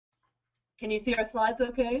Can you see our slides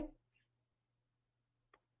okay?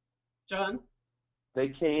 John? They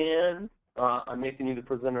can. I'm making you the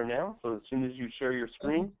presenter now, so as soon as you share your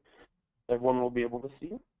screen, everyone will be able to see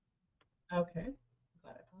it. Okay.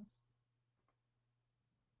 Glad I paused.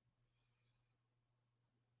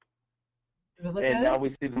 Does it look And good? now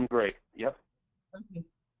we see them great. Yep. Okay.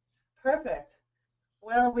 Perfect.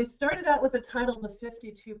 Well, we started out with the title, The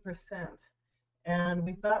 52%, and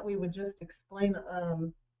we thought we would just explain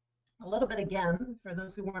a little bit again, for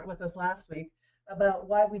those who weren't with us last week, about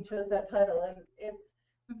why we chose that title. And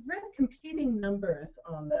we've read competing numbers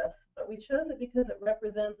on this, but we chose it because it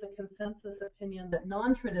represents a consensus opinion that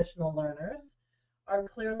non-traditional learners are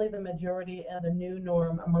clearly the majority and the new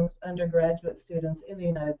norm amongst undergraduate students in the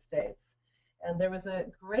United States. And there was a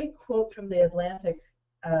great quote from the Atlantic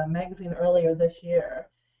magazine earlier this year,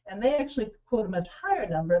 and they actually quote a much higher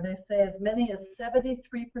number. They say as many as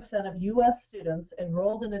 73% of U.S. students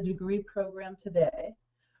enrolled in a degree program today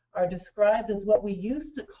are described as what we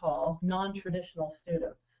used to call non-traditional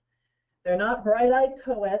students. They're not bright-eyed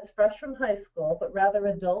co-eds fresh from high school, but rather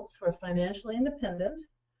adults who are financially independent,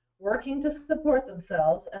 working to support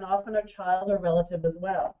themselves, and often a child or relative as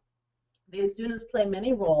well. These students play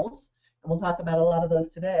many roles, and we'll talk about a lot of those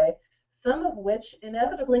today, some of which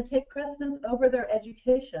inevitably take precedence over their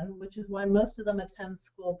education, which is why most of them attend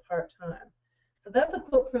school part-time. So that's a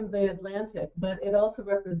quote from the Atlantic, but it also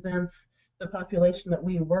represents the population that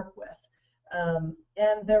we work with.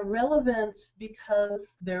 And they're relevant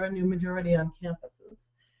because they're a new majority on campuses.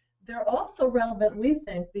 They're also relevant, we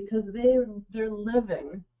think, because they're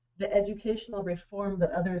living the educational reform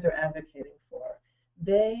that others are advocating for.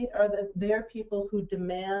 They're people who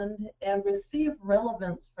demand and receive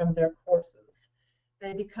relevance from their courses.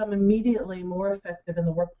 They become immediately more effective in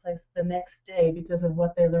the workplace the next day because of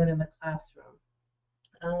what they learn in the classroom.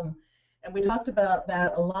 And we talked about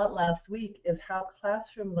that a lot last week, is how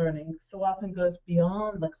classroom learning so often goes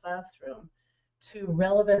beyond the classroom to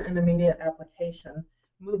relevant and immediate application,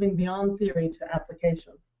 moving beyond theory to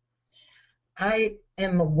application. I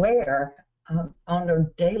am aware on a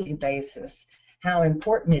daily basis how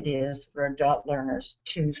important it is for adult learners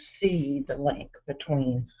to see the link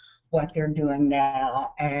between what they're doing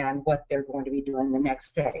now and what they're going to be doing the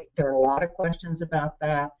next day. There are a lot of questions about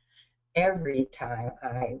that every time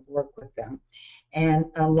I work with them, and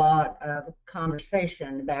a lot of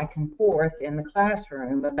conversation back and forth in the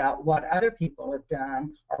classroom about what other people have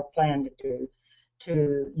done or plan to do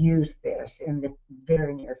to use this in the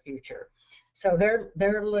very near future. So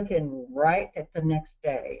they're looking right at the next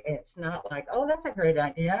day. It's not like, oh, that's a great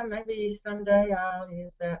idea, maybe someday I'll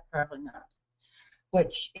use that. Probably not,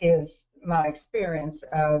 which is my experience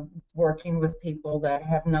of working with people that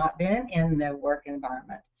have not been in the work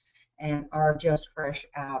environment and are just fresh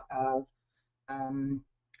out of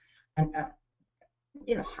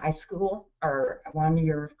high school or 1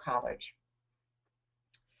 year of college.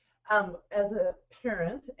 As a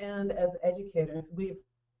parent and as educators, we've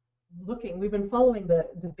been following the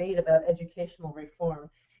debate about educational reform,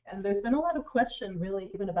 and there's been a lot of question, really,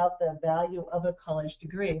 even about the value of a college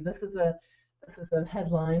degree. This is a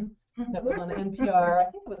headline that was on NPR. I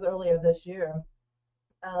think it was earlier this year.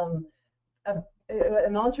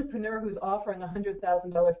 An entrepreneur who's offering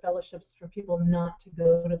 $100,000 fellowships for people not to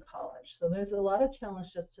go to college. So there's a lot of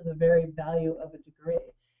challenge just to the very value of a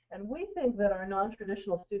degree. And we think that our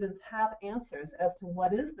non-traditional students have answers as to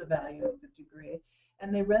what is the value of a degree,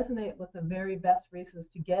 and they resonate with the very best reasons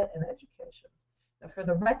to get an education. Now, for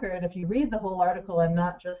the record, if you read the whole article and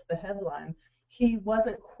not just the headline, he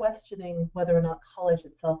wasn't questioning whether or not college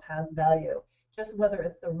itself has value, just whether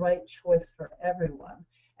it's the right choice for everyone.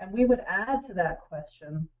 And we would add to that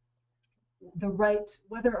question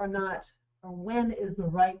whether or not, or when is the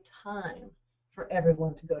right time for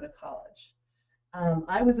everyone to go to college.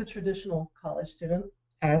 I was a traditional college student.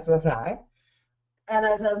 As was I. And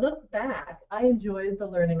as I look back, I enjoyed the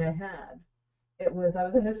learning I had. I was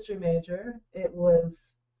a history major. It was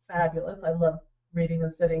fabulous. I loved reading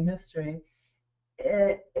and studying history.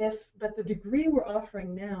 But the degree we're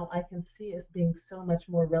offering now, I can see as being so much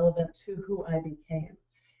more relevant to who I became.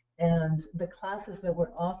 And the classes that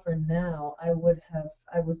we're offering now, I was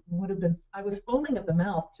foaming at the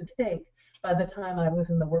mouth to take by the time I was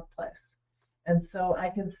in the workplace. And so I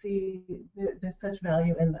can see there's such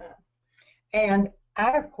value in that. And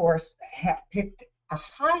I, of course, have picked a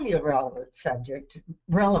highly relevant subject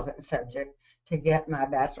to get my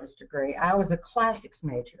bachelor's degree. I was a classics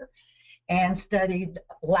major and studied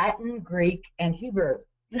Latin, Greek, and Hebrew.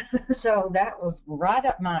 So that was right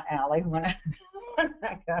up my alley when I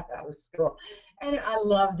got out of school. And I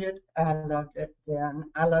loved it. I loved it then.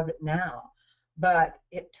 I love it now. But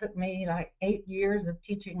it took me like 8 years of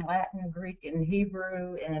teaching Latin, Greek, and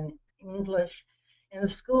Hebrew and English in the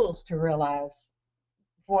schools to realize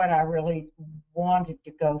what I really wanted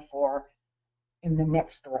to go for in the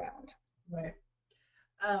next round. Right.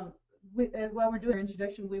 Um, and while we're doing our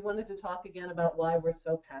introduction, we wanted to talk again about why we're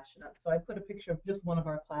so passionate. So I put a picture of just one of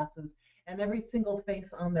our classes, and every single face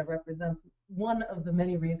on there represents one of the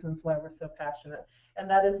many reasons why we're so passionate, and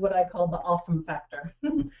that is what I call the awesome factor.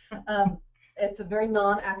 It's a very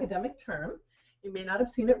non-academic term. You may not have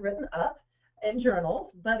seen it written up in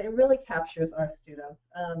journals, but it really captures our students.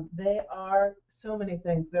 They are so many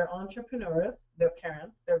things. They're entrepreneurs, they're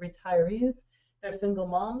parents, they're retirees, they're single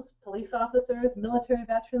moms, police officers, military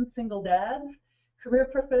veterans, single dads, career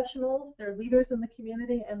professionals, they're leaders in the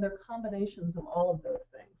community, and they're combinations of all of those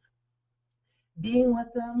things. Being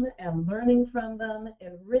with them and learning from them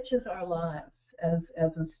enriches our lives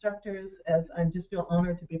as instructors, as I just feel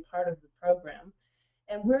honored to be part of the program.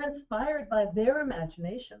 And we're inspired by their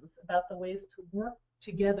imaginations about the ways to work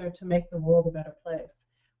together to make the world a better place.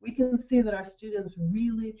 We can see that our students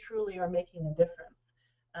really, truly are making a difference.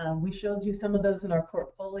 We showed you some of those in our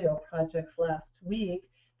portfolio projects last week,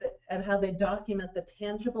 and how they document the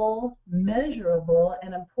tangible, measurable,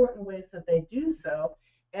 and important ways that they do so.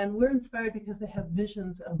 And we're inspired because they have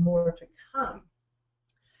visions of more to come.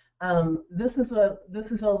 This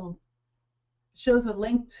shows a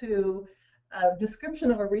link to a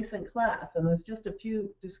description of a recent class, and there's just a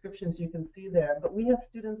few descriptions you can see there. But we have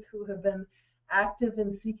students who have been active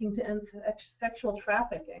in seeking to end sexual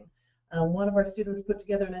trafficking. One of our students put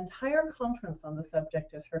together an entire conference on the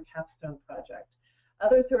subject as her capstone project.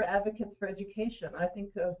 Others who are advocates for education. I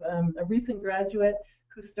think of a recent graduate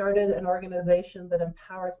who started an organization that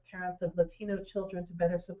empowers parents of Latino children to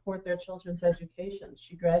better support their children's education.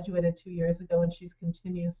 She graduated 2 years ago, and she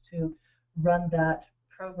continues to run that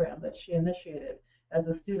program that she initiated as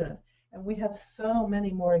a student. And we have so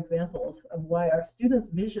many more examples of why our students'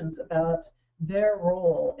 visions about their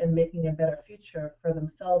role in making a better future for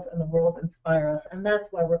themselves and the world inspire us, and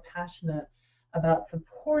that's why we're passionate about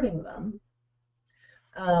supporting them.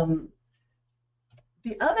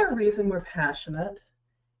 The other reason we're passionate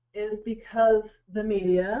is because the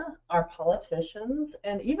media, our politicians,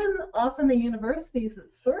 and even often the universities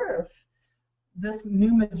that serve this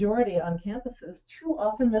new majority on campuses too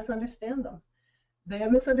often misunderstand them. They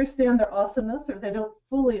misunderstand their awesomeness, or they don't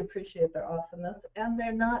fully appreciate their awesomeness, and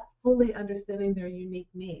they're not fully understanding their unique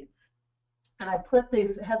needs. And I put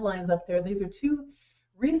these headlines up there. These are two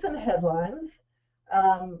recent headlines.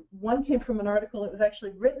 One came from an article that was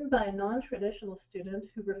actually written by a non-traditional student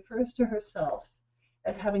who refers to herself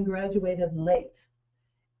as having graduated late.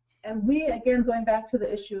 And we, again, going back to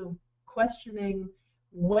the issue of questioning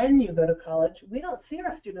when you go to college, we don't see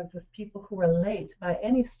our students as people who are late by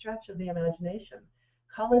any stretch of the imagination.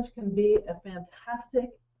 College can be a fantastic,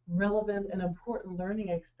 relevant, and important learning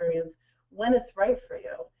experience when it's right for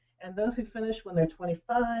you. And those who finish when they're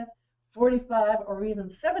 25, 45, or even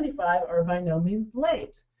 75 are by no means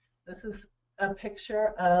late. This is a picture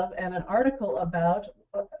of and an article about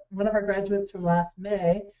one of our graduates from last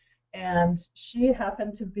May, and she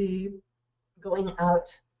happened to be going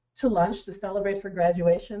out to lunch to celebrate her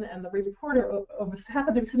graduation, and the reporter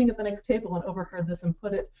happened to be sitting at the next table and overheard this and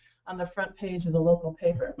put it on the front page of the local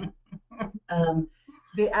paper.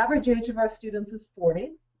 The average age of our students is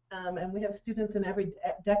 40, and we have students in every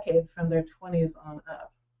decade from their 20s on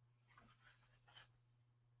up.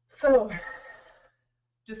 So,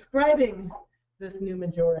 describing this new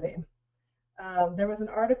majority, there was an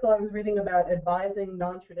article I was reading about advising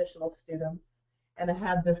non-traditional students, and it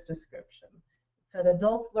had this description. Said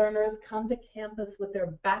adult learners come to campus with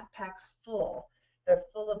their backpacks full. They're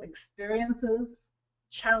full of experiences,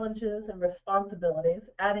 challenges, and responsibilities,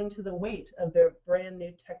 adding to the weight of their brand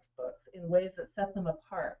new textbooks in ways that set them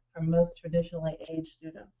apart from most traditionally aged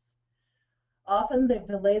students. Often they've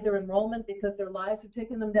delayed their enrollment because their lives have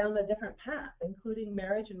taken them down a different path, including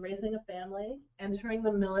marriage and raising a family, entering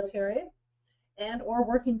the military, and or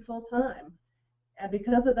working full-time. And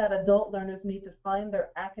because of that, adult learners need to find their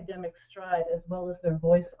academic stride as well as their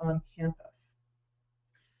voice on campus.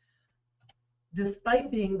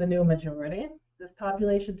 Despite being the new majority, this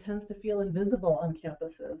population tends to feel invisible on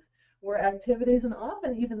campuses, where activities and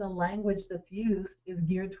often even the language that's used is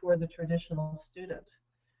geared toward the traditional student.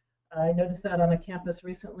 I noticed that on a campus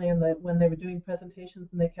recently when they were doing presentations,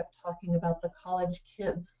 and they kept talking about the college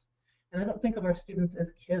kids. And I don't think of our students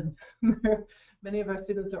as kids. Many of our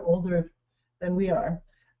students are older than we are.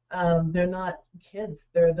 They're not kids,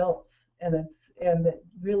 they're adults, and it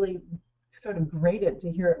really sort of grated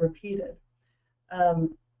to hear it repeated.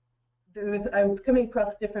 I was coming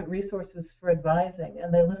across different resources for advising,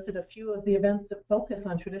 and they listed a few of the events that focus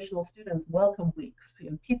on traditional students: welcome weeks,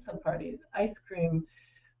 pizza parties, ice cream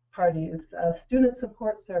parties, student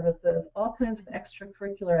support services, all kinds of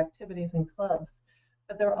extracurricular activities and clubs.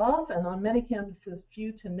 But there are often, on many campuses,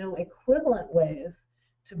 few to no equivalent ways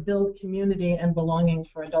to build community and belonging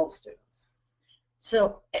for adult students.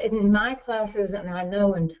 So in my classes, and I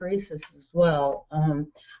know in Therese's as well,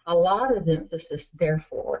 a lot of emphasis,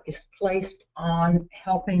 therefore, is placed on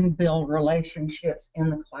helping build relationships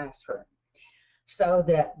in the classroom so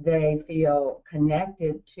that they feel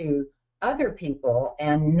connected to other people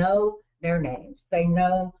and know their names. They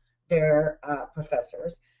know their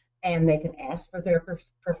professors, and they can ask for their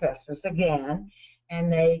professors again,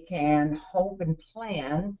 and they can hope and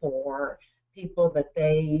plan for people that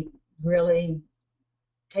they really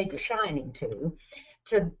take a shining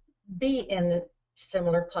to be in the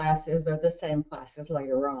similar classes or the same classes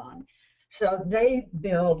later on. So they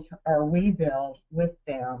build, or we build with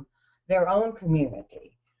them, their own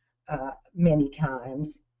community many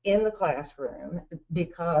times in the classroom,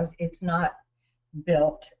 because it's not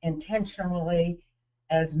built intentionally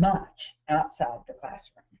as much outside the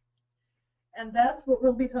classroom. And that's what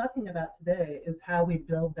we'll be talking about today, is how we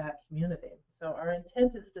build that community. So our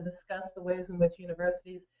intent is to discuss the ways in which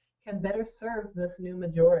universities can better serve this new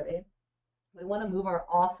majority. We want to move our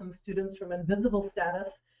awesome students from invisible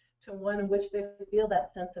status to one in which they feel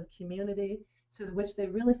that sense of community, to which they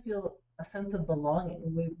really feel a sense of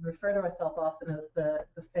belonging. We refer to ourselves often as the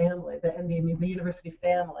family, the university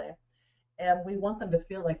family. And we want them to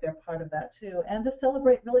feel like they're part of that too, and to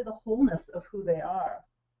celebrate really the wholeness of who they are.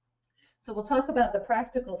 So we'll talk about the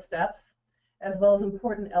practical steps, as well as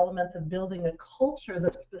important elements of building a culture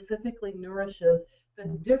that specifically nourishes the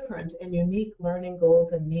different and unique learning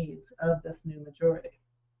goals and needs of this new majority.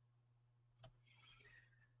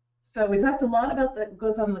 So we talked a lot about what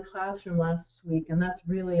goes on in the classroom last week, and that's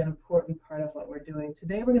really an important part of what we're doing.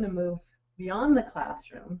 Today we're going to move beyond the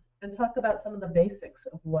classroom and talk about some of the basics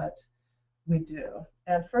of what we do.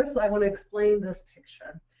 And first I want to explain this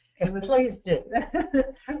picture. Yes, please do.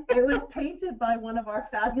 It was painted by one of our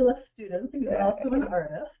fabulous students, who's also an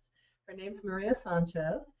artist. Her name's Maria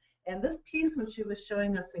Sanchez. And this piece, when she was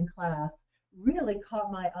showing us in class, really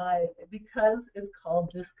caught my eye because it's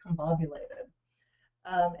called Discombobulated.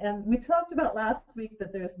 And we talked about last week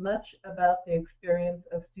that there's much about the experience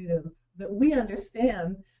of students that we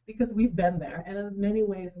understand because we've been there. And in many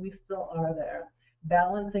ways, we still are there,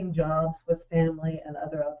 balancing jobs with family and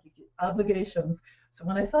other obligations. So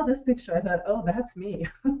when I saw this picture, I thought, oh, that's me.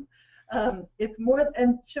 It's more,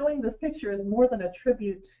 and showing this picture is more than a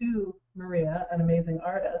tribute to Maria, an amazing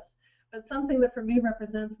artist, but something that for me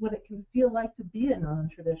represents what it can feel like to be a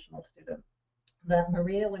non-traditional student. That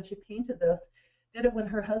Maria, when she painted this, did it when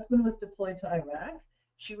her husband was deployed to Iraq.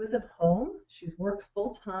 She was at home. She works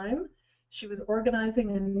full-time. She was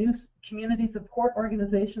organizing a new community support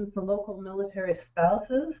organization for local military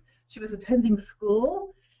spouses. She was attending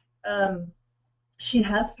school. She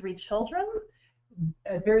has 3 children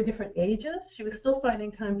at very different ages. She was still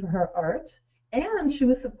finding time for her art, and she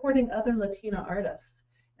was supporting other Latina artists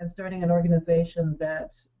and starting an organization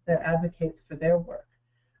that advocates for their work.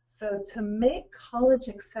 So to make college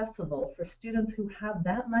accessible for students who have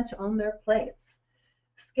that much on their plates,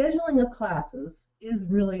 scheduling of classes is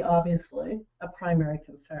really obviously a primary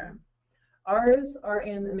concern. Ours are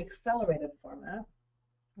in an accelerated format,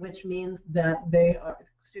 which means that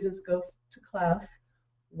students go to class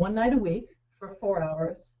 1 night a week for 4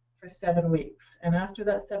 hours for 7 weeks. And after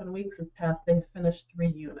that 7 weeks has passed, they've finished 3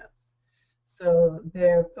 units. So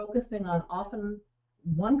they're focusing on often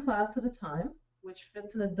 1 class at a time, which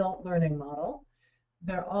fits an adult learning model.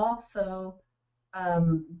 They're also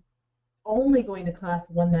only going to class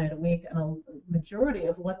 1 night a week, and a majority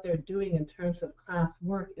of what they're doing in terms of class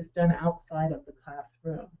work is done outside of the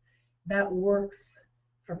classroom. That works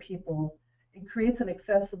for people. It creates an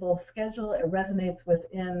accessible schedule. It resonates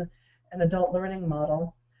within an adult learning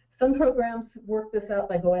model. Some programs work this out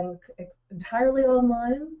by going entirely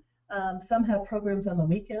online. Some have programs on the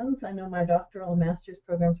weekends. I know my doctoral and master's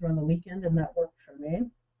programs were on the weekend, and that worked for me.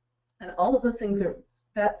 And all of those things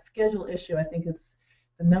that schedule issue, I think, is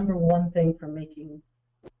the #1 thing for making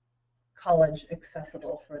college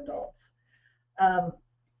accessible for adults.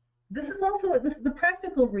 The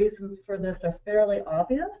practical reasons for this are fairly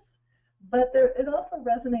obvious, but it also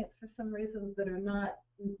resonates for some reasons that are not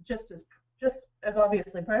just as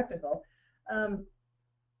obviously practical.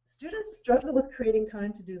 Students struggle with creating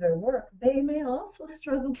time to do their work. They may also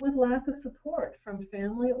struggle with lack of support from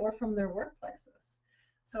family or from their workplaces.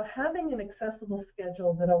 So having an accessible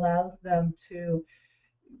schedule that allows them to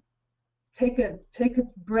take a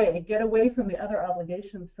break, get away from the other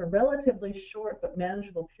obligations for relatively short but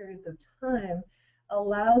manageable periods of time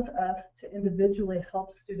allows us to individually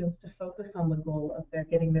help students to focus on the goal of their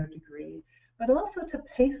getting their degree, but also to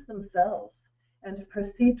pace themselves and to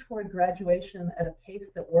proceed toward graduation at a pace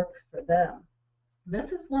that works for them.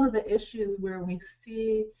 This is one of the issues where we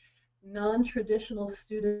see non-traditional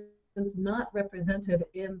students not represented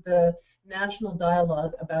in the national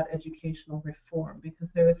dialogue about educational reform, because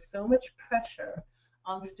there is so much pressure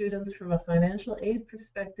on students from a financial aid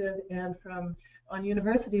perspective and on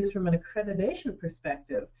universities from an accreditation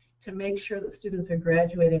perspective to make sure that students are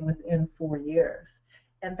graduating within 4 years.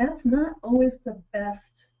 And that's not always the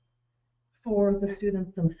best for the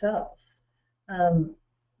students themselves.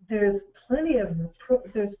 There's plenty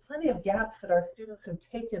of gaps that our students have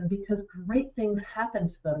taken because great things happen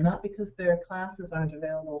to them, not because their classes aren't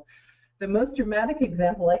available. The most dramatic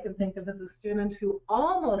example I can think of is a student who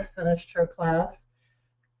almost finished her class.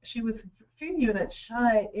 She was a few units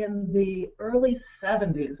shy in the early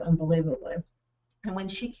 70s, unbelievably. And when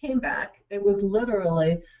she came back, it was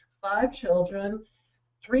literally 5 children,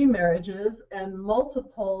 3 marriages, and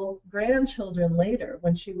multiple grandchildren later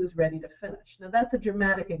when she was ready to finish. Now, that's a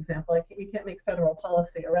dramatic example. You can't make federal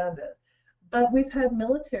policy around it. But we've had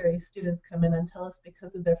military students come in and tell us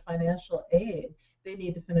because of their financial aid, they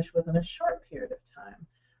need to finish within a short period of time.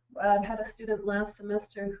 I've had a student last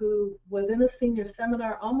semester who was in a senior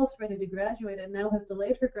seminar almost ready to graduate and now has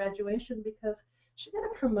delayed her graduation because she got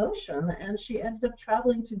a promotion and she ended up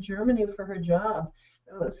traveling to Germany for her job.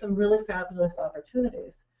 Some really fabulous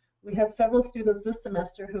opportunities. We have several students this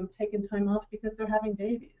semester who have taken time off because they're having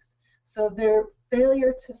babies. So their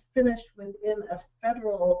failure to finish within a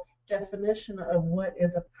federal definition of what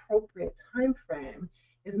is appropriate time frame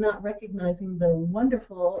is not recognizing the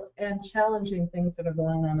wonderful and challenging things that are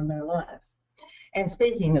going on in their lives. And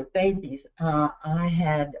speaking of babies, I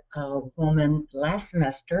had a woman last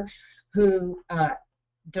semester who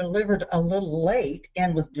delivered a little late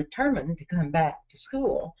and was determined to come back to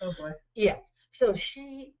school. Oh boy. Yeah. So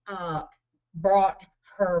she brought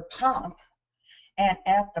her pump, and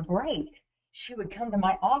at the break, she would come to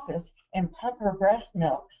my office and pump her breast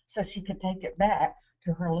milk so she could take it back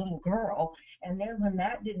to her little girl. And then when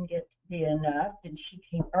that didn't get to be enough, then she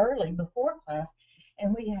came early before class,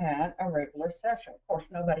 and we had a regular session. Of course,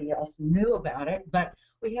 nobody else knew about it, but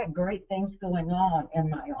we had great things going on in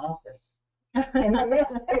my office in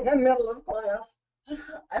the middle of class.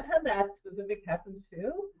 I've had that specific happen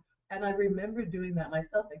too, and I remember doing that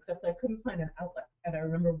myself, except I couldn't find an outlet. And I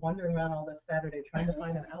remember wandering around all this Saturday trying to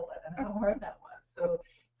find an outlet and how hard that was. So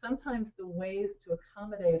sometimes the ways to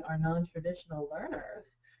accommodate our non-traditional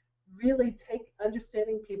learners really take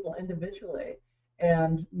understanding people individually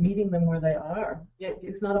and meeting them where they are.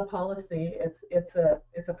 It's not a policy, it's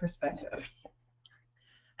a perspective.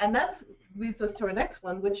 And that leads us to our next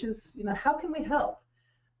one, which is, how can we help?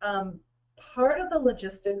 Part of the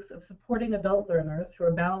logistics of supporting adult learners who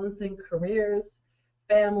are balancing careers,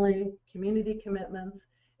 family, community commitments,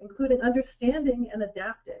 including understanding and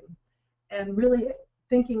adapting, and really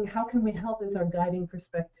thinking how can we help is our guiding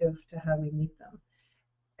perspective to how we meet them.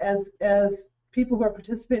 As people who are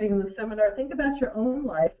participating in the seminar, think about your own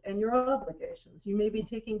life and your obligations. You may be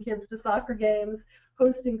taking kids to soccer games,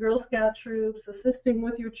 hosting Girl Scout troops, assisting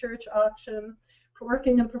with your church auction,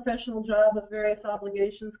 working a professional job with various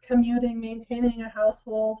obligations, commuting, maintaining a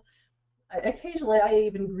household. Occasionally, I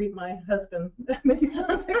even greet my husband, maybe for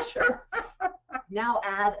a picture. Now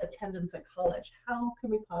add attendance at college. How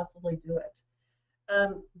can we possibly do it?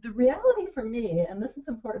 The reality for me, and this is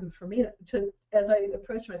important for me as I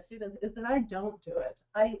approach my students, is that I don't do it.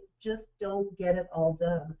 I just don't get it all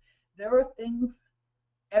done. There are things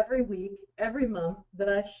every week, every month that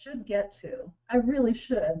I should get to. I really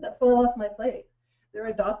should, that fall off my plate. There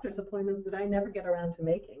are doctor's appointments that I never get around to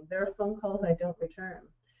making. There are phone calls I don't return.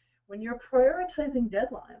 When you're prioritizing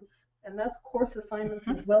deadlines, and that's course assignments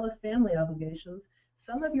as well as family obligations,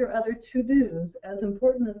 some of your other to-dos, as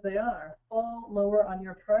important as they are, fall lower on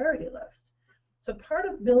your priority list. So part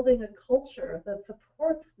of building a culture that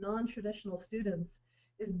supports non-traditional students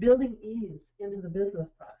is building ease into the business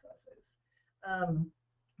processes.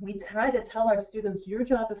 We try to tell our students, your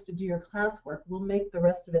job is to do your classwork. We'll make the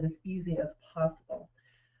rest of it as easy as possible.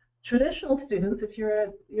 Traditional students, if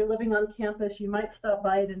you're living on campus, you might stop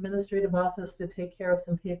by an administrative office to take care of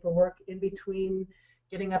some paperwork in between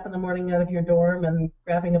getting up in the morning out of your dorm and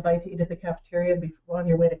grabbing a bite to eat at the cafeteria before on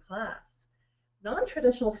your way to class.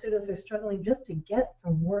 Non-traditional students are struggling just to get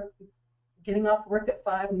from work, getting off work at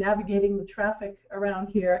 5, navigating the traffic around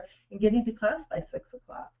here, and getting to class by 6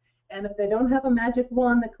 o'clock. And if they don't have a magic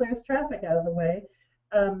wand that clears traffic out of the way,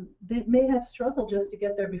 they may have struggled just to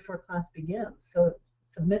get there before class begins. So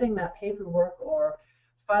submitting that paperwork or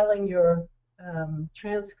filing your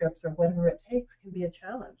transcripts or whatever it takes can be a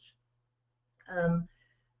challenge.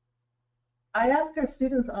 I ask our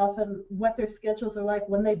students often what their schedules are like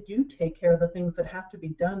when they do take care of the things that have to be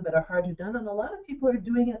done but are hard to be done, and a lot of people are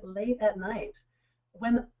doing it late at night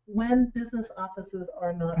when business offices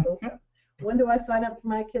are not open. When do I sign up for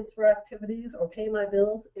my kids for activities or pay my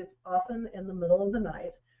bills? It's often in the middle of the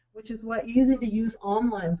night, which is why easy to use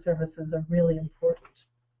online services are really important.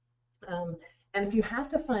 And if you have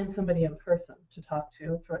to find somebody in person to talk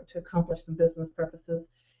to accomplish some business purposes,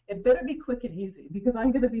 it better be quick and easy, because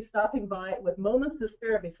I'm going to be stopping by with moments to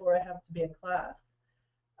spare before I have to be in class.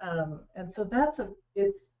 And so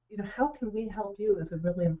how can we help you is a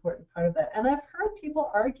really important part of that. And I've heard people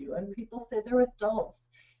argue, and people say they're adults.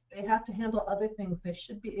 They have to handle other things. They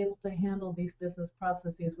should be able to handle these business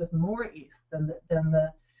processes with more ease than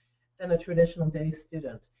a traditional day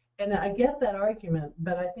student. And I get that argument,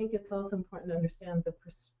 but I think it's also important to understand the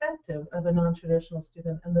perspective of a non-traditional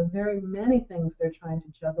student and the very many things they're trying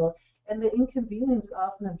to juggle, and the inconvenience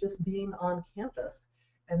often of just being on campus,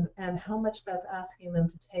 and how much that's asking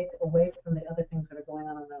them to take away from the other things that are going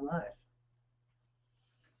on in their life.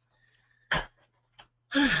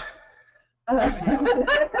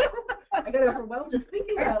 I get overwhelmed just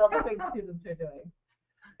thinking about all the things students are doing.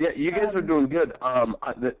 Yeah, you guys are doing good.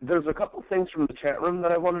 There's a couple things from the chat room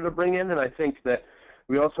that I wanted to bring in, and I think that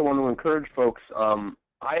we also want to encourage folks.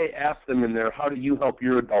 I asked them in there, how do you help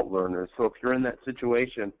your adult learners? So if you're in that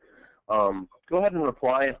situation, go ahead and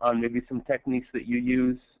reply on maybe some techniques that you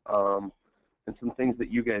use and some things that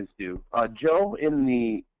you guys do. Joe in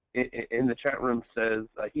the chat room says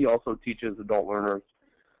he also teaches adult learners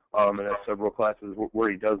and has several classes where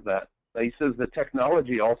he does that. He says that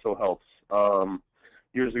technology also helps.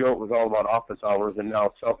 Years ago, it was all about office hours, and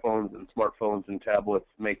now cell phones and smartphones and tablets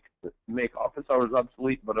make office hours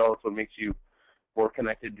obsolete, but it also makes you more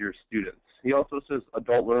connected to your students. He also says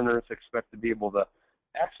adult learners expect to be able to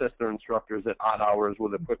access their instructors at odd hours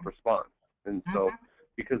with a quick response. And so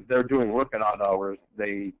because they're doing work at odd hours,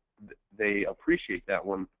 they appreciate that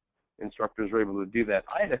when instructors are able to do that.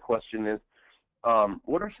 I had a question is,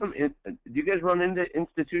 what are do you guys run into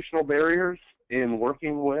institutional barriers in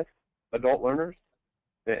working with adult learners?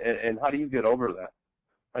 And how do you get over that?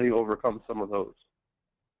 How do you overcome some of those?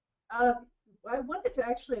 I wanted to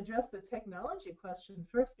actually address the technology question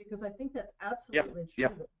first, because I think that's absolutely true.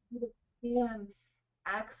 That people can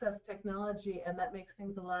access technology, and that makes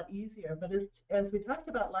things a lot easier. But as we talked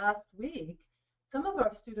about last week, some of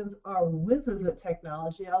our students are whizzes at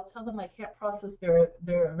technology. I'll tell them I can't process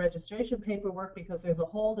their registration paperwork because there's a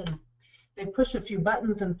hold, and they push a few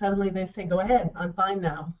buttons and suddenly they say, go ahead, I'm fine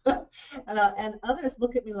now. And others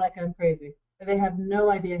look at me like I'm crazy. They have no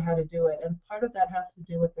idea how to do it. And part of that has to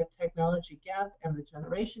do with the technology gap and the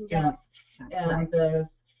generation gaps. And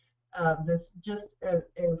there's just a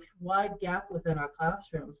wide gap within our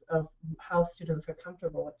classrooms of how students are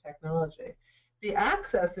comfortable with technology. The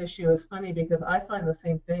access issue is funny because I find the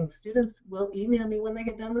same thing. Students will email me when they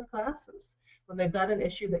get done with classes, when they've got an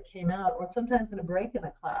issue that came out, or sometimes in a break in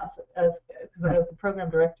a class as a program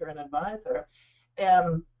director and advisor.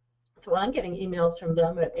 So I'm getting emails from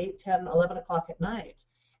them at 8, 10, 11 o'clock at night.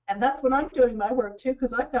 And that's when I'm doing my work too,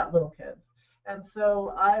 because I've got little kids. And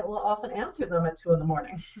so I will often answer them at 2 in the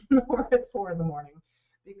morning or at 4 in the morning,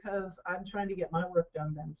 because I'm trying to get my work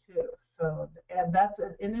done then too. So, and that's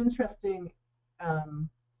an interesting,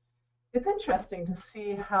 it's interesting to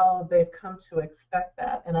see how they've come to expect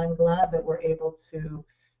that, and I'm glad that we're able to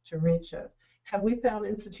reach it. Have we found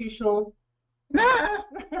institutional?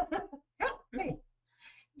 Help me.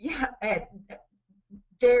 Yeah,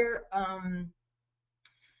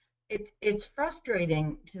 it's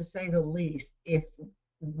frustrating, to say the least, if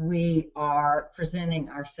we are presenting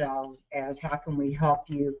ourselves as how can we help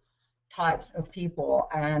you types of people,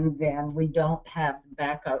 and then we don't have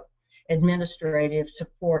backup administrative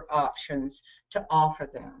support options to offer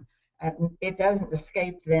them. And it doesn't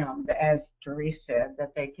escape them, as Therese said,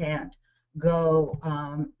 that they can't go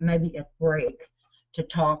maybe at break to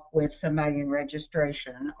talk with somebody in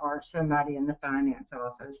registration or somebody in the finance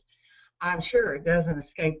office. I'm sure it doesn't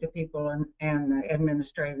escape the people in the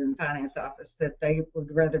administrative and finance office that they would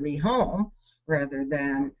rather be home rather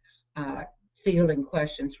than fielding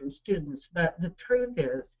questions from students. But the truth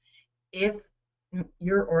is, if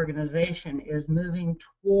your organization is moving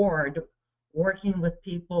toward working with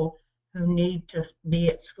people who need to be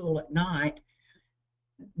at school at night,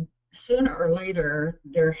 sooner or later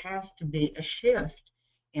there has to be a shift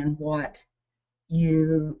in what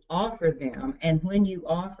you offer them and when you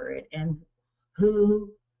offer it and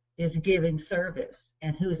who is giving service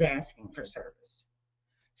and who's asking for service.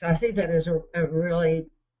 So I see that as a really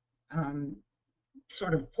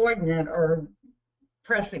sort of poignant or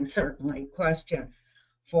pressing, certainly, question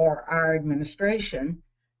for our administration.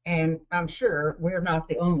 And I'm sure we're not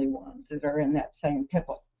the only ones that are in that same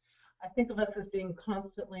pickle. I think of us as being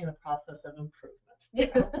constantly in a process of improvement.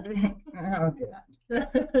 Oh, good.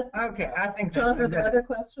 Okay, I think that's John, are there other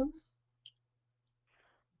questions?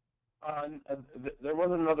 There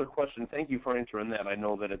was another question. Thank you for answering that. I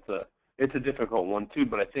know that it's a difficult one too,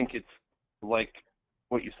 but I think it's like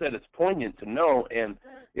what you said. It's poignant to know, and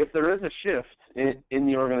if there is a shift in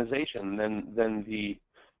the organization, then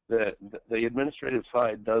the administrative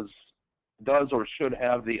side does or should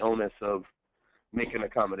have the onus of making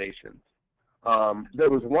accommodations. There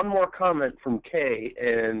was one more comment from Kay,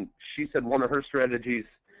 and she said one of her strategies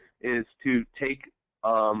is to take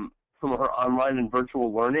some of her online and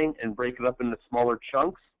virtual learning and break it up into smaller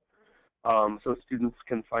chunks, so students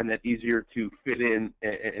can find that easier to fit in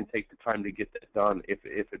and take the time to get that done if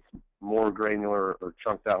it's more granular or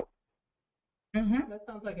chunked out. Mm-hmm. That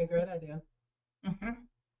sounds like a great idea. Mm-hmm.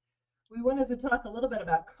 We wanted to talk a little bit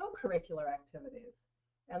about co-curricular activities.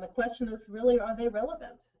 And the question is really, are they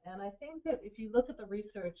relevant? And I think that if you look at the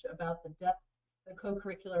research about the depth that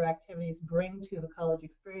co-curricular activities bring to the college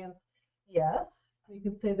experience, yes, you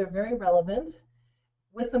could say they're very relevant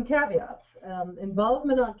with some caveats.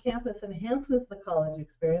 Involvement on campus enhances the college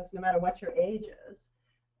experience no matter what your age is.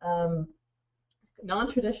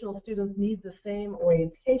 Non-traditional students need the same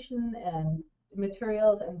orientation and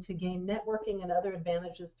materials and to gain networking and other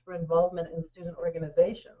advantages through involvement in student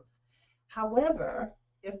organizations. However,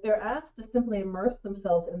 if they're asked to simply immerse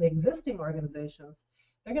themselves in the existing organizations,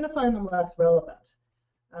 they're going to find them less relevant.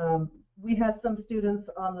 We had some students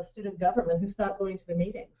on the student government who stopped going to the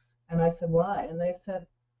meetings. And I said, why? And they said,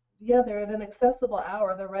 yeah, they're at an accessible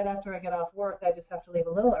hour. They're right after I get off work. I just have to leave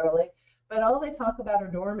a little early. But all they talk about are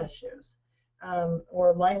dorm issues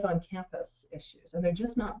or life on campus issues. And they're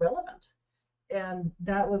just not relevant. And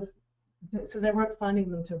so they weren't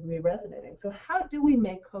finding them to be resonating. So how do we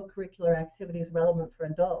make co-curricular activities relevant for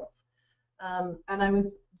adults?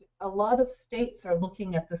 And a lot of states are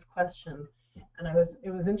looking at this question. And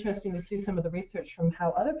it was interesting to see some of the research from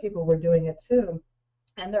how other people were doing it too.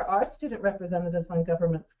 And there are student representatives on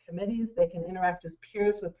government's committees. They can interact as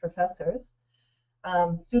peers with professors.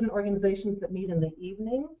 Student organizations that meet in the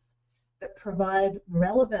evenings that provide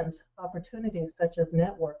relevant opportunities such as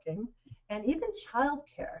networking. And even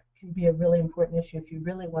childcare can be a really important issue if you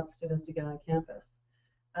really want students to get on campus.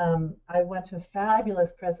 I went to a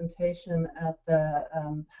fabulous presentation at the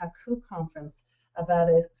HACU conference about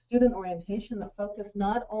a student orientation that focused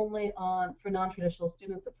not only on, for non-traditional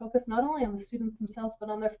students, that focused not only on the students themselves, but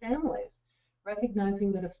on their families,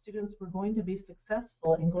 recognizing that if students were going to be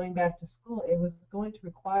successful in going back to school, it was going to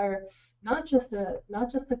require not just a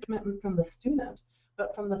commitment from the student,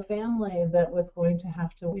 but from the family that was going to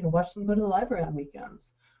have to watch them go to the library on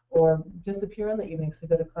weekends or disappear in the evenings to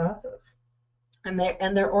go to classes. And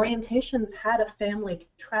their orientation had a family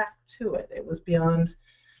track to it. It was beyond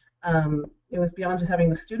just having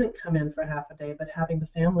the student come in for half a day, but having a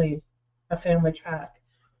family track.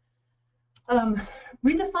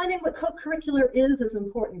 Redefining what co-curricular is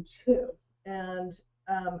important too. And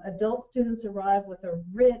adult students arrive with a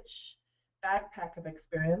rich backpack of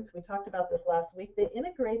experience. We talked about this last week. They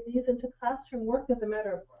integrate these into classroom work as a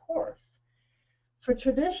matter of course. For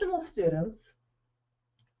traditional students,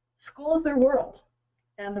 school is their world,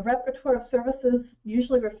 and the repertoire of services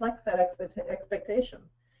usually reflects that expectation.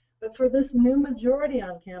 But for this new majority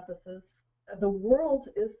on campuses, the world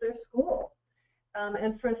is their school.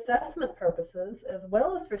 And for assessment purposes, as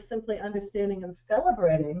well as for simply understanding and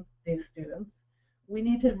celebrating these students, we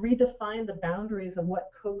need to redefine the boundaries of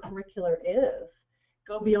what co-curricular is,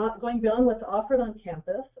 going beyond what's offered on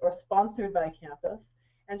campus or sponsored by campus,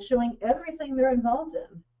 and showing everything they're involved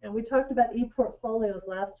in. And we talked about e-portfolios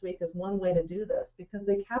last week as one way to do this, because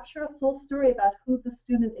they capture a full story about who the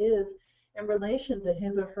student is in relation to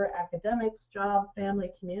his or her academics, job,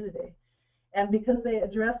 family, community. And because they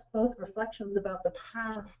address both reflections about the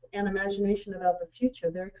past and imagination about the future,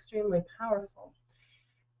 they're extremely powerful.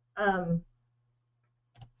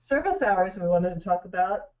 Service hours we wanted to talk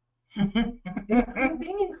about.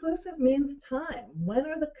 Being inclusive means time. When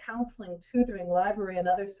are the counseling, tutoring, library, and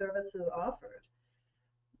other services offered?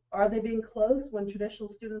 Are they being closed when traditional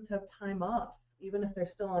students have time off, even if they're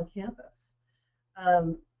still on campus?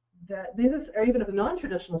 Or even if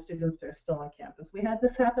non-traditional students are still on campus. We had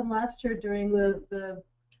this happen last year during the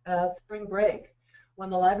spring break, when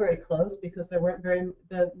the library closed because there weren't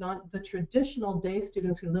the traditional day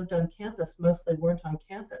students who lived on campus mostly weren't on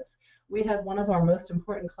campus. We had one of our most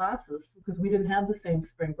important classes because we didn't have the same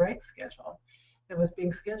spring break schedule. It was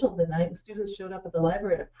being scheduled at night, and students showed up at the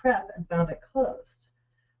library to prep and found it closed.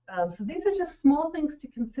 So these are just small things to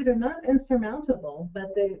consider, not insurmountable,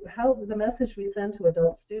 but how the message we send to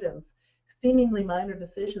adult students, seemingly minor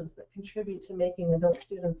decisions that contribute to making adult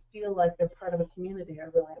students feel like they're part of a community,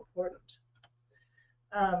 are really important.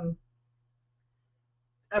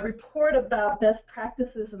 A report about best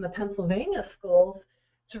practices in the Pennsylvania schools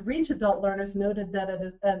to reach adult learners noted that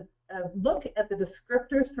a look at the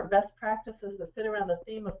descriptors for best practices that fit around the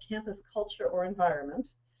theme of campus culture or environment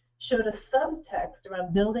showed a subtext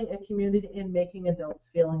around building a community and making adults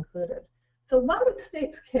feel included. So why would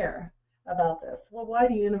states care about this? Well, why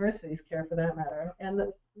do universities care for that matter?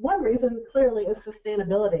 And one reason clearly is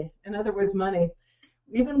sustainability. In other words, money.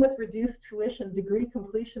 Even with reduced tuition, degree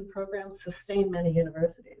completion programs sustain many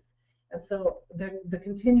universities. And so the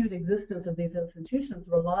continued existence of these institutions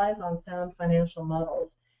relies on sound financial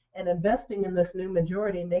models, and investing in this new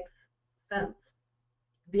majority makes sense.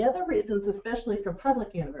 The other reasons, especially for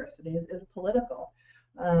public universities, is political.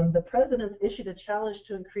 The president's issued a challenge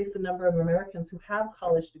to increase the number of Americans who have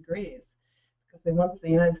college degrees because they want the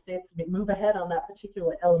United States to move ahead on that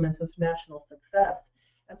particular element of national success.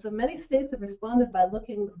 And so many states have responded by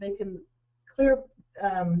they can clear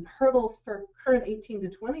hurdles for current 18 to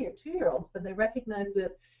 20 or 2-year-olds, but they recognize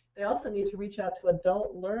that they also need to reach out to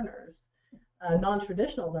adult learners,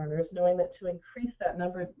 non-traditional learners, knowing that to increase that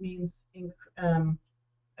number means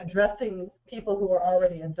addressing people who are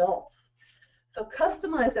already adults. So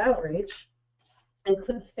customized outreach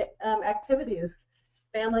includes activities,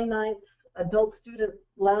 family nights, adult student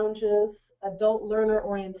lounges, adult learner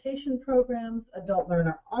orientation programs, adult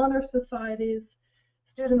learner honor societies,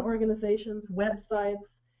 student organizations, websites.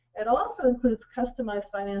 It also includes customized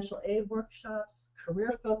financial aid workshops,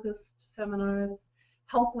 career-focused seminars,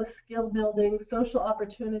 help with skill building, social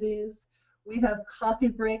opportunities. We have coffee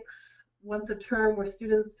breaks once a term where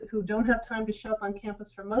students who don't have time to show up on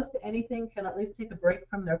campus for most anything can at least take a break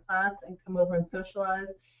from their class and come over and socialize,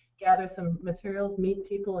 gather some materials, meet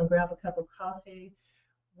people, and grab a cup of coffee.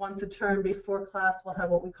 Once a term before class, we'll have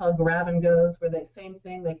what we call grab and goes, where same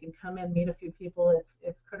thing, they can come in, meet a few people.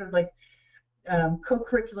 It's kind of like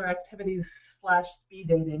co-curricular activities / speed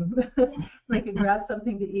dating. They can grab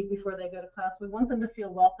something to eat before they go to class. We want them to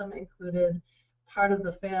feel welcome, included, part of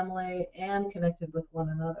the family, and connected with one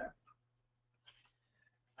another.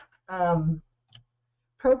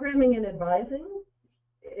 Programming and advising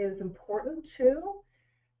is important too.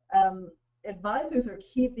 Advisors are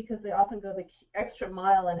key because they often go the extra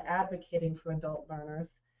mile in advocating for adult learners.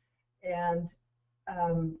 And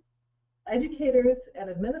educators and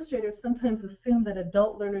administrators sometimes assume that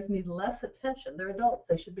adult learners need less attention. They're adults.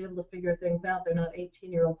 They should be able to figure things out. They're not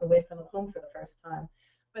 18-year-olds away from home for the first time.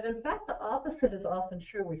 But in fact, the opposite is often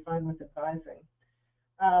true, we find, with advising.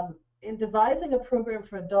 In devising a program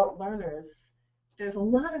for adult learners, there's a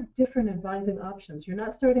lot of different advising options. You're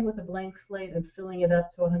not starting with a blank slate and filling it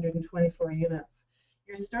up to 124 units.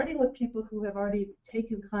 You're starting with people who have already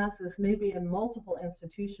taken classes, maybe in multiple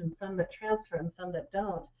institutions, some that transfer and some that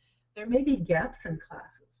don't. There may be gaps in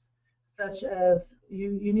classes, such as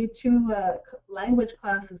you need 2 language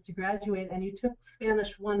classes to graduate, and you took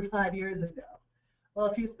Spanish 1 5 years ago. Well,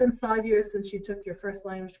 if it's been 5 years since you took your first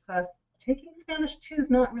language class, taking Spanish 2 is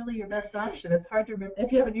not really your best option. It's hard to remember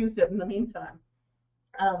if you haven't used it in the meantime.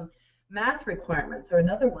 Math requirements are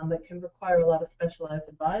another one that can require a lot of specialized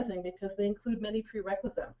advising because they include many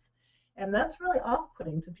prerequisites. And that's really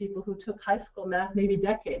off-putting to people who took high school math maybe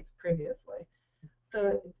decades previously.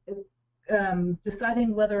 So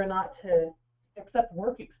deciding whether or not to accept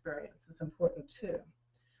work experience is important too.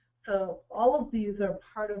 So all of these are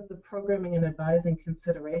part of the programming and advising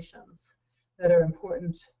considerations that are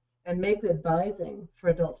important and make advising for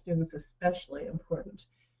adult students especially important.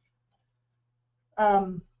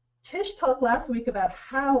 Tish talked last week about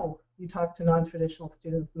how you talk to non-traditional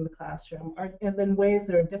students in the classroom, and then ways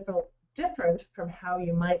that are different from how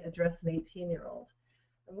you might address an 18-year-old.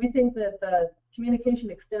 And we think that the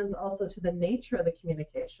communication extends also to the nature of the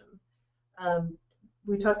communication.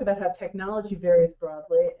 We talked about how technology varies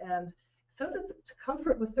broadly, and so does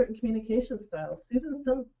comfort with certain communication styles.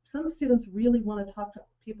 Some students really want to talk to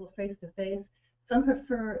people face-to-face. Some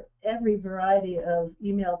prefer every variety of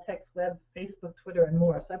email, text, web, Facebook, Twitter, and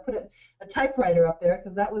more. So I put a typewriter up there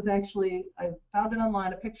because that was actually, I found it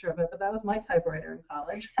online, a picture of it, but that was my typewriter in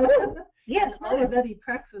college. Oh, yes, Olivetti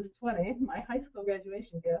Praxis 20, my high school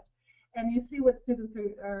graduation gift. And you see what students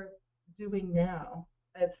are doing now.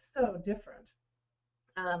 It's so different.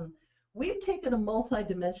 We've taken a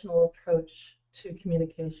multi-dimensional approach to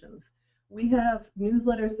communications. We have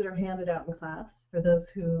newsletters that are handed out in class for those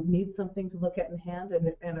who need something to look at in hand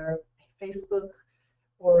and are Facebook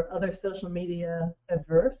or other social media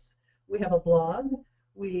adverse. We have a blog.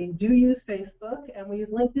 We do use Facebook, and we use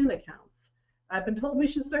LinkedIn accounts. I've been told we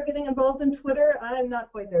should start getting involved in Twitter. I'm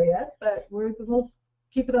not quite there yet, but we'll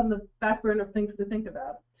keep it on the back burner of things to think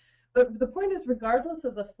about. But the point is, regardless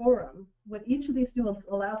of the forum, what each of these do is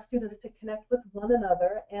allow students to connect with one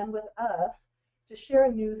another and with us, to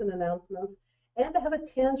share news and announcements, and to have a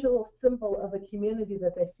tangible symbol of a community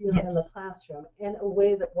that they feel in the classroom in a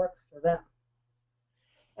way that works for them.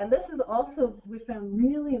 And this is also, we found,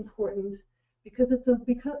 really important because it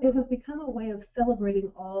has become a way of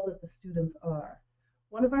celebrating all that the students are.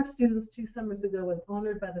 One of our students 2 summers ago was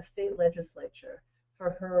honored by the state legislature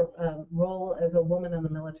for her role as a woman in the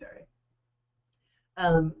military.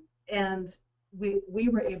 And we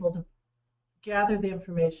were able to gather the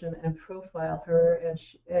information and profile her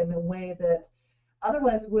in a way that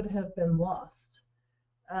otherwise would have been lost.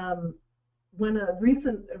 When a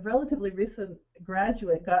relatively recent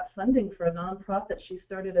graduate got funding for a nonprofit she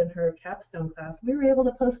started in her capstone class, we were able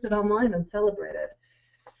to post it online and celebrate it.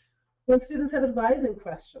 When students have advising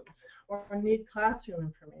questions or need classroom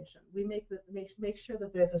information, we make sure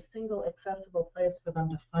that there's a single accessible place for them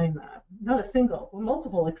to find that. Not a single, but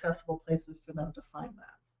multiple accessible places for them to find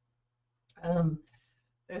that.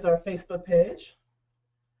 There's our Facebook page.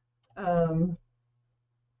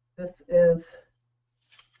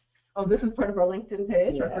 This is part of our LinkedIn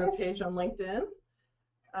page, our group page on LinkedIn.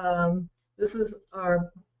 This is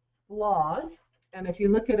our blog. And if you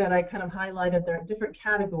look at it, I kind of highlighted there are different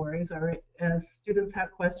categories, or as students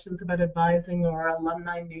have questions about advising or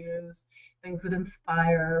alumni news, things that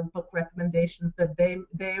inspire, book recommendations that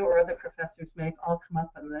they or other professors make, all come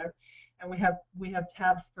up in there. And we have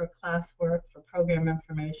tabs for classwork, for program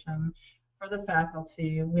information, for the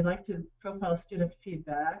faculty. We like to profile student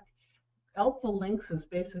feedback. Helpful links is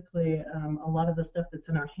basically a lot of the stuff that's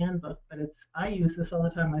in our handbook, but I use this all the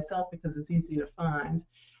time myself because it's easy to find.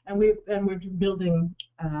 And we're building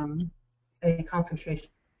a concentration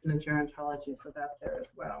in gerontology, so that's there as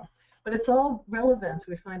well. But it's all relevant,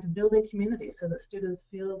 we find, to building community so that students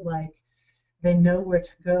feel like they know where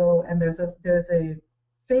to go, and there's a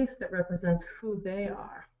face that represents who they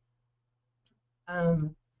are.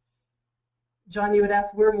 John, you would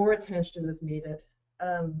ask where more attention is needed.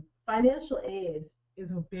 Financial aid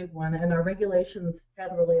is a big one, and our regulations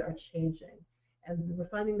federally are changing. And we're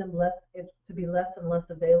finding them to be less and less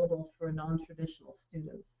available for non-traditional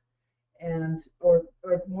students, or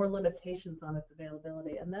it's more limitations on its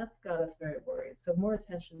availability, and that's got us very worried. So more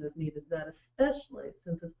attention is needed to that, especially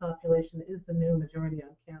since this population is the new majority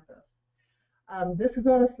on campus. This is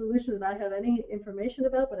not a solution that I have any information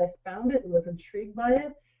about, but I found it and was intrigued by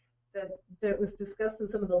it. That was discussed in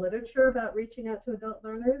some of the literature about reaching out to adult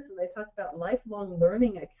learners, and they talk about lifelong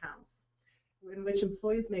learning accounts, in which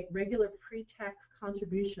employees make regular pre-tax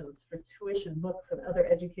contributions for tuition, books, and other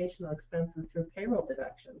educational expenses through payroll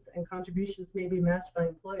deductions, and contributions may be matched by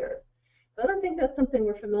employers. So I don't think that's something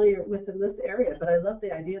we're familiar with in this area, but I love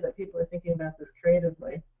the idea that people are thinking about this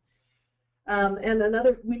creatively. And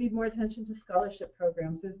we need more attention to scholarship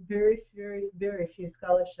programs. There's very, very, very few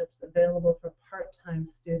scholarships available for part-time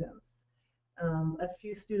students. A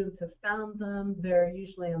few students have found them. They're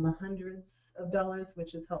usually in the hundreds of dollars,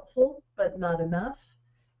 which is helpful, but not enough.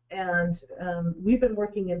 And we've been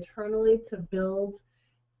working internally to build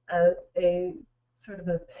a sort of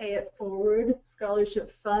a pay-it-forward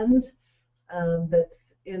scholarship fund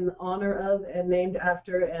that's in honor of and named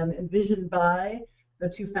after and envisioned by the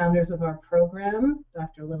 2 founders of our program,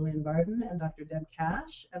 Dr. Lillian Barden and Dr. Deb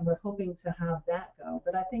Cash, and we're hoping to have that go.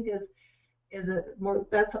 But I think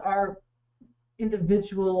that's our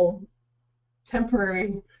individual,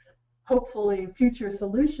 temporary, hopefully future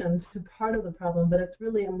solution to part of the problem, but it's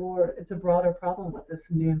really it's a broader problem with this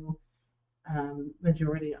new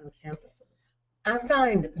majority on campuses. I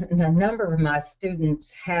find a number of my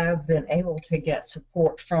students have been able to get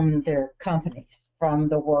support from their companies, from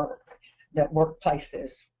the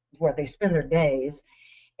workplaces where they spend their days,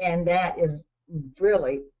 and that is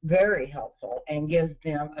really very helpful and gives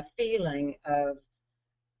them a feeling of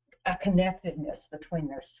a connectedness between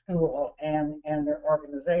their school and their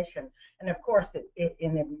organization. And of course it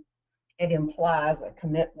implies a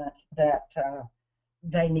commitment that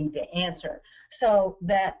they need to answer. So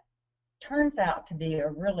that turns out to be a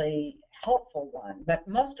really helpful one. But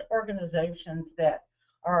most organizations that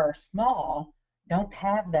are small don't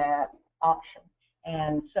have that option.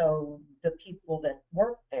 And so the people that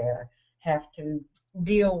work there have to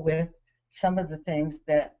deal with some of the things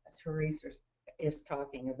that Therese is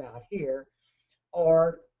talking about here,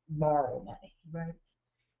 or borrow money. Right.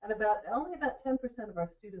 And only about 10% of our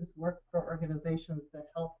students work for organizations that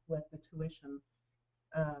help with the tuition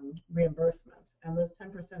reimbursement. And those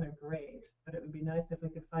 10% are great, but it would be nice if we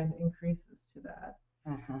could find increases to that.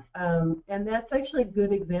 And that's actually a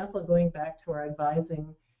good example, going back to our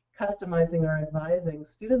advising, customizing our advising.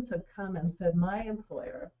 Students have come and said, my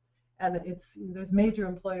employer, and there's major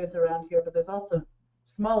employers around here, but there's also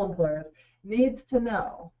small employers, needs to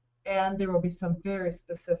know, and there will be some very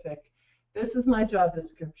specific, this is my job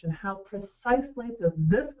description. How precisely does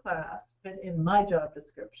this class fit in my job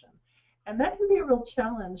description? And that can be a real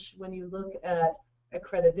challenge when you look at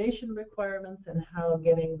accreditation requirements and how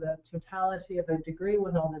getting the totality of a degree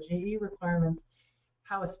with all the GE requirements,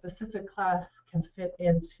 how a specific class can fit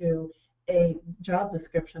into a job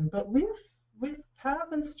description. But we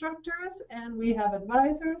have instructors and we have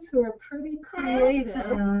advisors who are pretty creative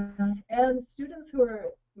and students who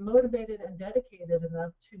are motivated and dedicated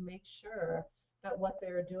enough to make sure that what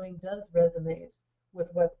they're doing does resonate with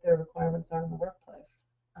what their requirements are in the workplace.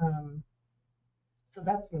 So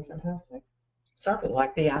that's been fantastic. Sort of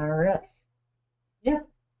like the IRS. Yeah.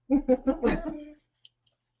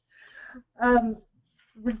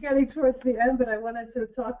 We're getting towards the end, but I wanted to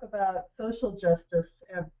talk about social justice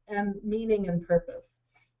and meaning and purpose,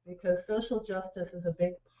 because social justice is a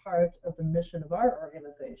big part of the mission of our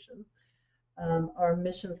organization. Our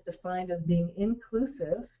mission is defined as being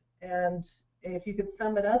inclusive, and if you could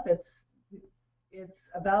sum it up, it's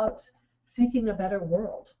about seeking a better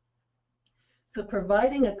world. So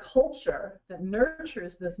providing a culture that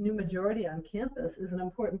nurtures this new majority on campus is an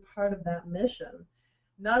important part of that mission,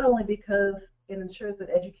 not only because it ensures that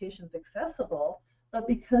education is accessible, but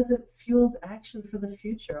because it fuels action for the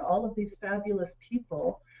future. All of these fabulous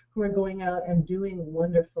people who are going out and doing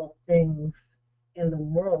wonderful things in the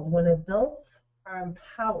world. When adults are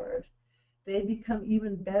empowered, they become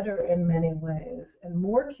even better in many ways and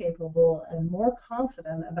more capable and more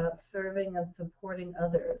confident about serving and supporting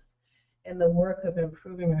others in the work of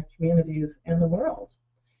improving our communities and the world.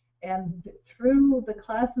 And through the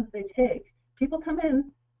classes they take, people come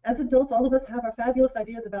in, as adults, all of us have our fabulous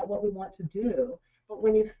ideas about what we want to do. But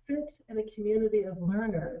when you sit in a community of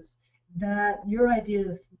learners, that your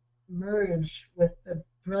ideas merge with the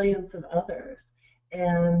brilliance of others,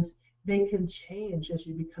 and they can change as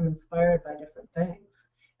you become inspired by different things.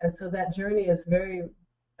 And so that journey is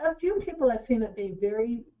a few people I've seen it be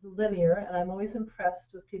very linear, and I'm always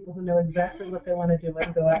impressed with people who know exactly what they want to do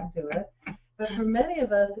and go out and do it. But for many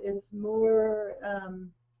of us, it's more,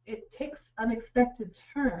 it takes unexpected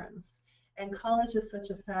turns, and college is such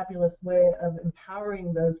a fabulous way of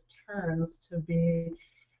empowering those turns to be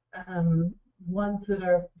ones that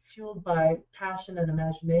are fueled by passion and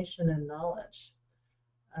imagination and knowledge.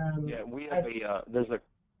 Yeah, we have there's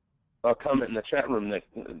a comment in the chat room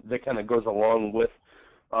that kind of goes along with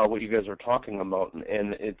what you guys are talking about,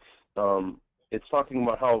 and it's talking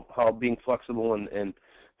about how being flexible and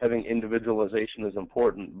having individualization is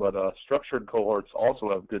important, but structured cohorts also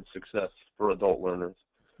have good success for adult learners.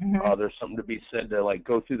 There's something to be said to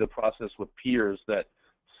go through the process with peers that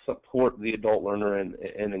support the adult learner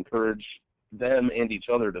and encourage them and each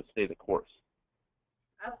other to stay the course.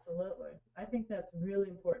 Absolutely. I think that's really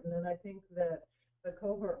important, and I think that the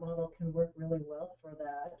cohort model can work really well for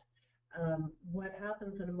that. What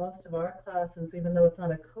happens in most of our classes, even though it's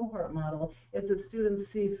not a cohort model, is that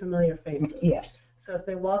students see familiar faces. Yes. So if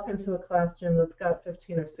they walk into a class gym that's got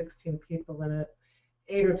 15 or 16 people in it,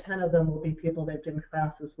 8 or 10 of them will be people they've been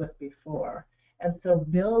classes with before. And so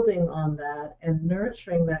building on that and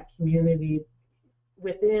nurturing that community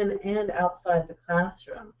within and outside the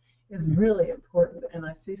classroom is really important. And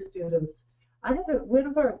I see students, we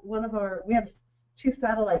have 2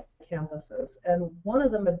 satellite campuses, and one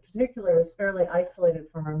of them in particular is fairly isolated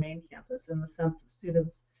from our main campus in the sense that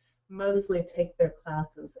students mostly take their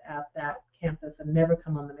classes at that campus and never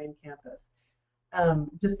come on the main campus,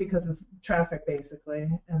 just because of traffic basically,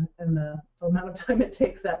 and the amount of time it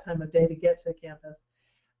takes that time of day to get to campus.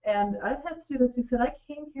 And I've had students who said, I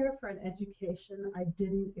came here for an education. I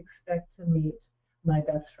didn't expect to meet my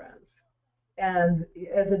best friends. And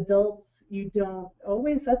as adults, you don't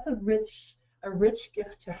always, that's a rich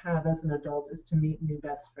gift to have as an adult, is to meet new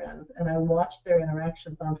best friends. And I watch their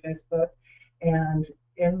interactions on Facebook and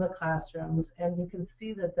in the classrooms, and you can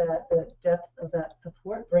see that the depth of that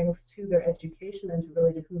support brings to their education and to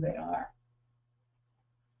really to who they are.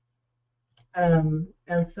 And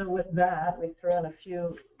so with that, we throw in a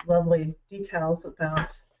few lovely decals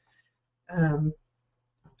about,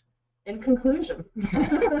 in conclusion,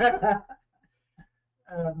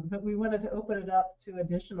 but we wanted to open it up to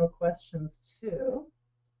additional questions too.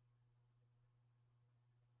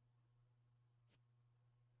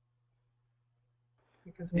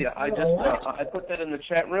 Because Yeah, I put that in the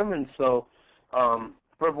chat room, and so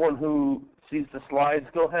for everyone who sees the slides,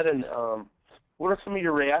 go ahead and what are some of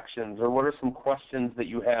your reactions, or what are some questions that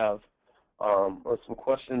you have, or some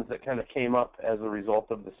questions that kind of came up as a result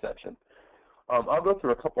of the session? I'll go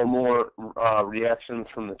through a couple more reactions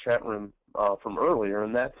from the chat room from earlier,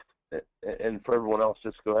 and for everyone else,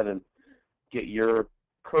 just go ahead and get your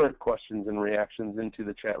current questions and reactions into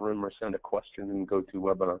the chat room, or send a question in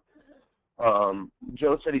GoToWebinar.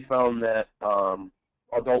 Joe said he found that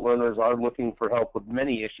adult learners are looking for help with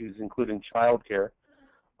many issues, including childcare.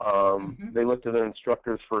 They look to their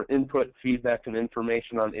instructors for input, feedback, and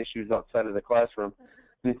information on issues outside of the classroom.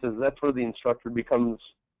 And he says that's where the instructor becomes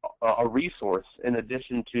a resource in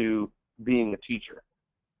addition to being a teacher.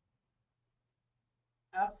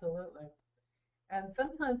 Absolutely. And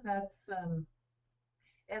sometimes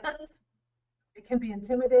it can be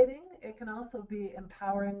intimidating. It can also be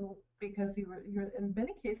empowering, because you're in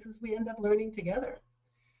many cases we end up learning together.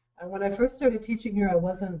 When I first started teaching here, I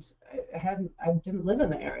didn't live in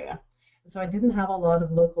the area, so I didn't have a lot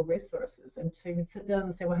of local resources. And so you'd sit down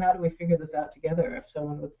and say, well, how do we figure this out together? If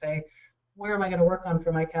someone would say, where am I going to work on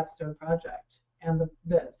for my capstone project? And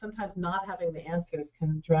sometimes not having the answers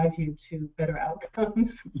can drive you to better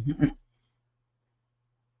outcomes.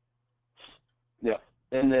 Yeah,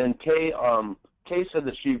 and then Kay said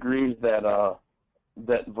that she agrees that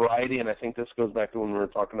that variety, and I think this goes back to when we were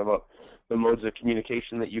talking about the modes of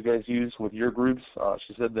communication that you guys use with your groups.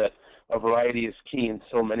 She said that a variety is key in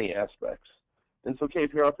so many aspects. And so, Kay,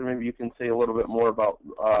 if you're out there, maybe you can say a little bit more about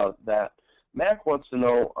that. Mac wants to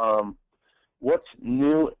know what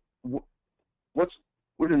do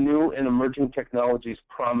new and emerging technologies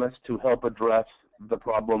promise to help address the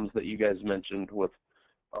problems that you guys mentioned with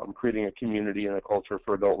creating a community and a culture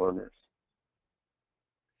for adult learners?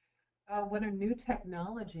 What are new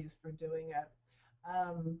technologies for doing it?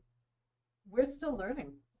 We're still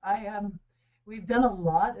learning. We've done a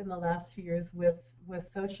lot in the last few years with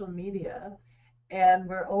social media, and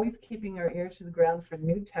we're always keeping our ear to the ground for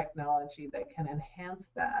new technology that can enhance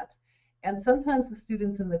that. And sometimes the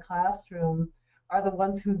students in the classroom are the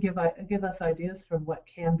ones who give us ideas for what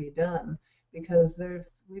can be done, because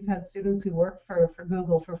we've had students who work for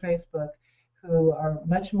Google, for Facebook, who are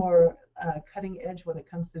much more cutting edge when it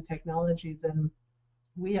comes to technology than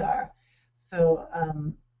we are. So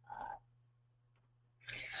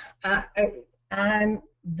I'm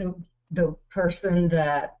the person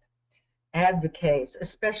that advocates,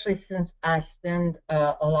 especially since I spend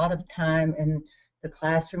a lot of time in the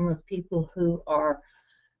classroom with people who are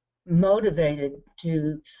motivated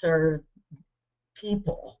to serve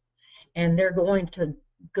people, and they're going to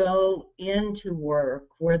go into work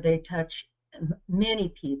where they touch many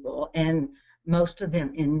people, and most of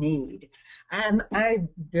them in need. I'm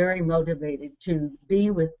very motivated to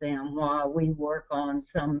be with them while we work on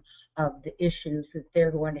some of the issues that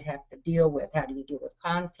they're going to have to deal with. How do you deal with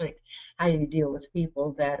conflict? How do you deal with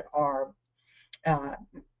people that are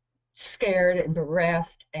scared and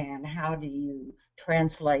bereft? And how do you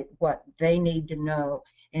translate what they need to know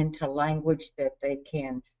into language that they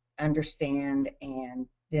can understand and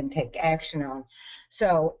then take action on?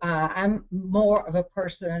 So I'm more of a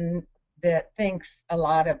person that thinks a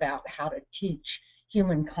lot about how to teach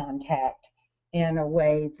human contact in a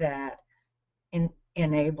way that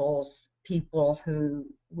enables people who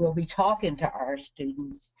will be talking to our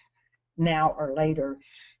students now or later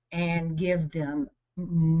and give them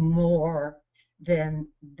more than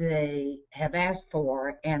they have asked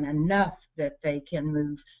for, and enough that they can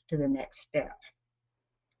move to the next step.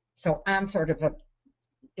 So I'm sort of a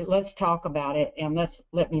let's talk about it and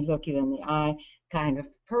let me look you in the eye kind of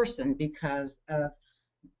person, because of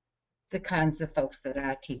the kinds of folks that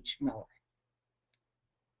I teach more.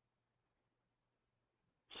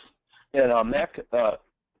 And Mac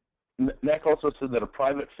also said that a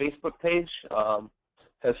private Facebook page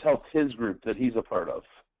has helped his group that he's a part of.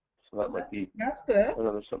 So that might be That's good.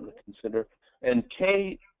 another something to consider. And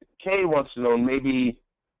Kay wants to know, maybe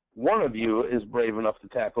one of you is brave enough to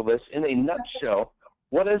tackle this. In a nutshell,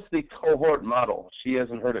 what is the cohort model? She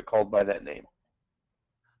hasn't heard it called by that name.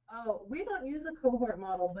 Oh, we don't use a cohort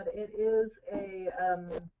model, but it is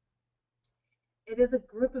a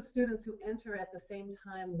group of students who enter at the same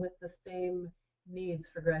time with the same needs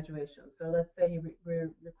for graduation. So let's say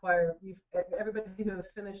everybody who has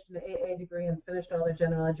finished an AA degree and finished all their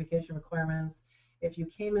general education requirements. If you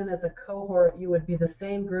came in as a cohort, you would be the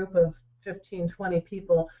same group of 15, 20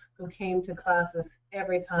 people who came to classes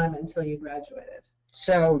every time until you graduated.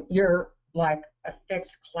 So you're like a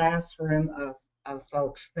fixed classroom of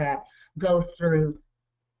folks that go through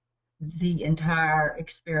the entire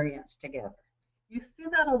experience together. You see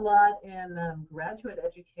that a lot in graduate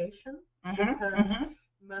education because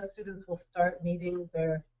Mm-hmm. most students will start needing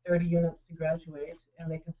their 30 units to graduate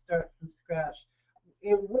and they can start from scratch.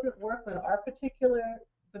 It wouldn't work with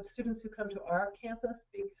the students who come to our campus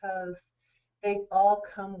because they all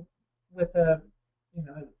come with a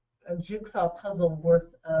jigsaw puzzle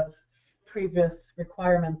worth of previous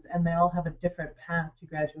requirements and they all have a different path to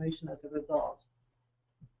graduation as a result.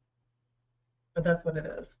 But that's what it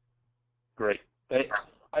is. Great.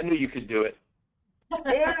 I knew you could do it.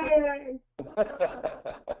 Yay!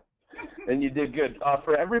 And you did good.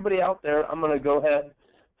 For everybody out there, I'm going to go ahead.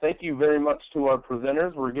 Thank you very much to our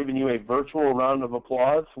presenters. We're giving you a virtual round of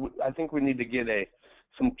applause. I think we need to get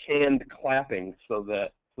some canned clapping so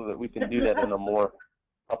that we can do that in a more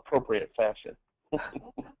appropriate fashion.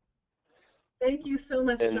 Thank you so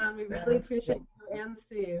much, John. We really appreciate you and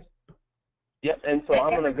Steve. Yep, and so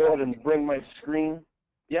I'm going to go ahead and bring my screen.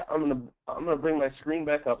 Yeah, I'm gonna bring my screen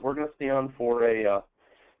back up. We're going to stay on for a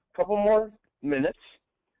couple more minutes,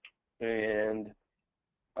 and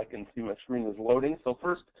I can see my screen is loading. So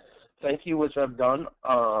first, thank you, which I've done.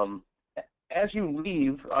 As you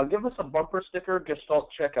leave, give us a bumper sticker, Gestalt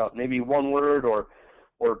checkout, maybe one word or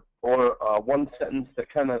one sentence that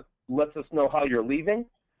kind of lets us know how you're leaving.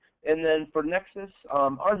 And then for Nexus,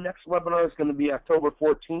 our next webinar is going to be October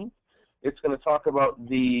 14th. It's going to talk about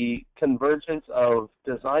the convergence of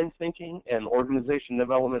design thinking and organization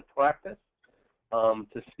development practice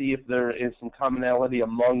to see if there is some commonality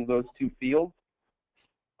among those two fields.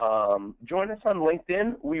 Join us on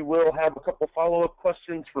LinkedIn. We will have a couple follow-up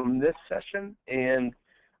questions from this session and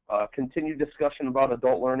continue discussion about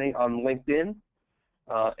adult learning on LinkedIn.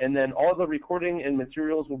 And then all the recording and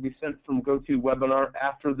materials will be sent from GoToWebinar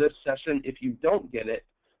after this session. If you don't get it,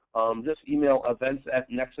 just email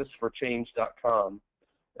events@nexusforchange.com.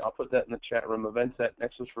 I'll put that in the chat room,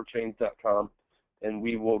 events@nexusforchange.com, and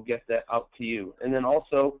we will get that out to you. And then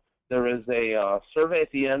also, there is a survey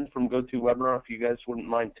at the end from GoToWebinar if you guys wouldn't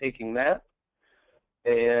mind taking that.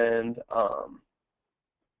 And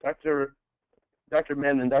Dr.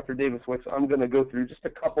 Madden and Dr. Davis-Wick, I'm going to go through just a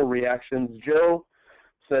couple reactions. Joe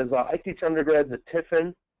says, I teach undergrads at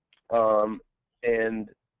Tiffin,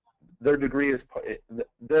 and their degree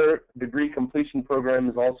completion program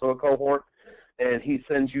is also a cohort, and he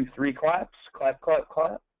sends you 3 claps, clap, clap,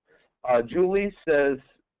 clap. Julie says,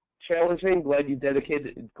 challenging, glad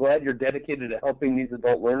you're dedicated to helping these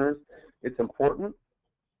adult learners. It's important.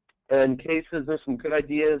 And Kay says there's some good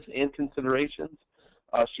ideas and considerations.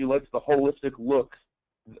 She likes the holistic look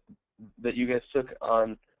that you guys took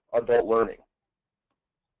on adult learning.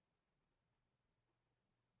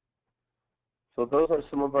 So those are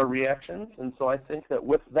some of our reactions, and so I think that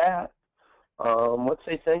with that, let's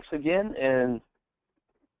say thanks again, and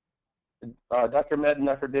Dr. Madden,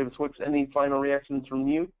 Dr. Davis-Wick, any final reactions from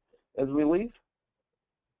you as we leave?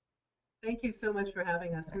 Thank you so much for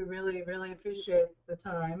having us. We really, really appreciate the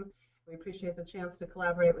time. We appreciate the chance to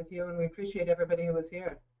collaborate with you, and we appreciate everybody who was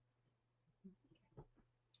here.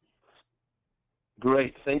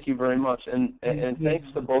 Great. Thank you very much, and thanks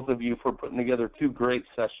to both of you for putting together 2 great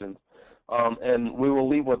sessions. And we will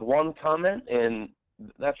leave with one comment, and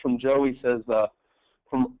that's from Joe. He says,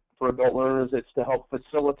 for adult learners, it's to help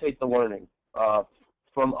facilitate the learning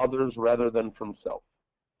from others rather than from self.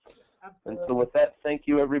 Absolutely. And so with that, thank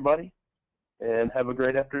you, everybody, and have a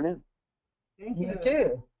great afternoon. Thank you. You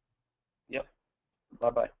too. Yep.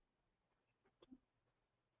 Bye-bye.